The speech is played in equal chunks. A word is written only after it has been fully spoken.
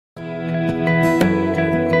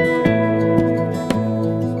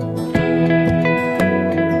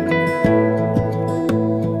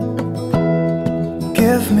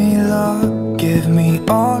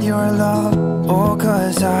all your love, oh,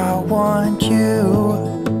 'cause I want you.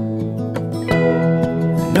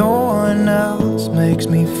 No one else makes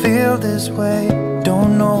me feel this way.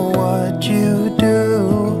 Don't know what you do.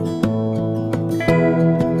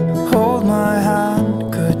 Hold my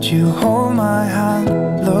hand, could you hold my hand?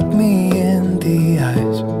 Look me in the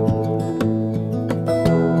eyes.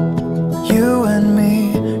 You and me,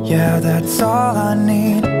 yeah, that's all I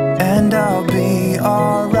need, and I'll be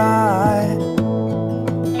alright.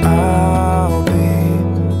 I'll be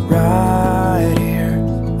right here.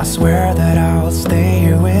 I swear that I'll stay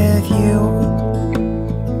here with you.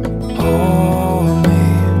 Hold me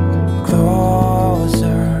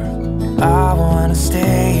closer. I wanna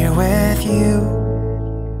stay here with you.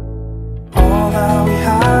 All that we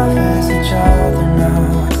have is each other now.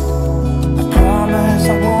 I promise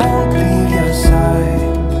I won't leave your side.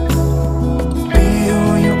 Be who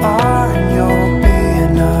you are and you'll be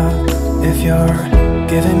enough. If you're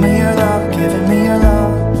giving me your love, giving me your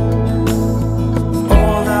love.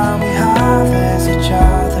 All that we have is each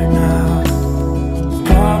other now.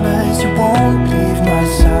 Promise you won't leave my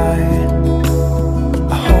side.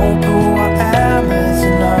 I hope who I am is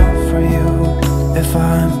enough for you. If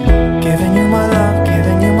I'm giving you my love,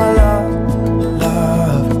 giving you my love,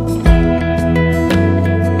 love.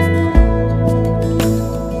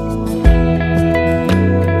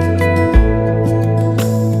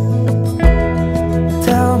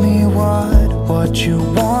 Tell me what you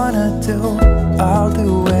wanna do. I'll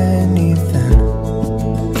do anything,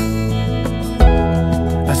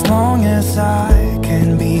 as long as I can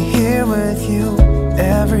be here with you.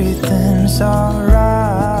 Everything's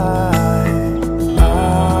alright.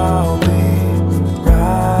 I'll be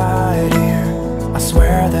right here. I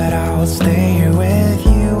swear that I'll stay here with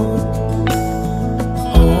you.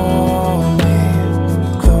 Hold me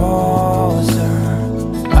closer.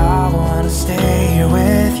 I wanna stay here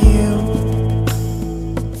with you.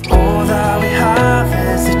 All that we have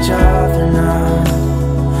is each other now.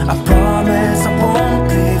 I promise I won't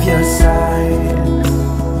leave your side.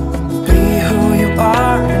 Be who you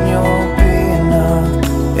are and you'll be enough.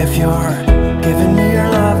 If you're giving me your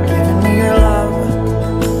love, giving me your love.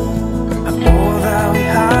 All that we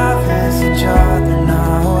have is each other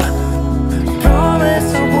now. I promise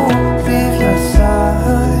I won't leave your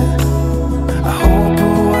side. I hope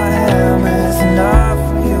who I am is enough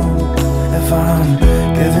for you. If I'm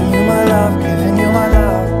giving you my love, giving you my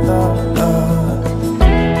love, love, love.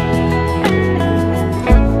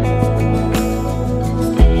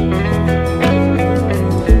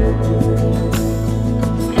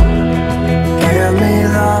 Give me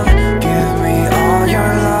love, give me all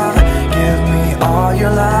your love, give me all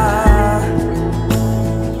your love.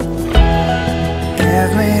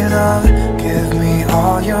 Give me love, give me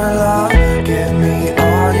all your love, give me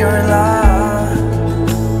all your love.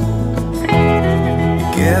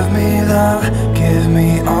 Give me love, give me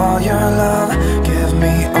all your love, give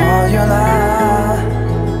me all your love.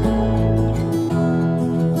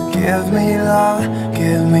 Give me love,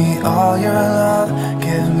 give me all your love,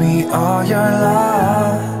 give me all your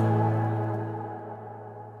love.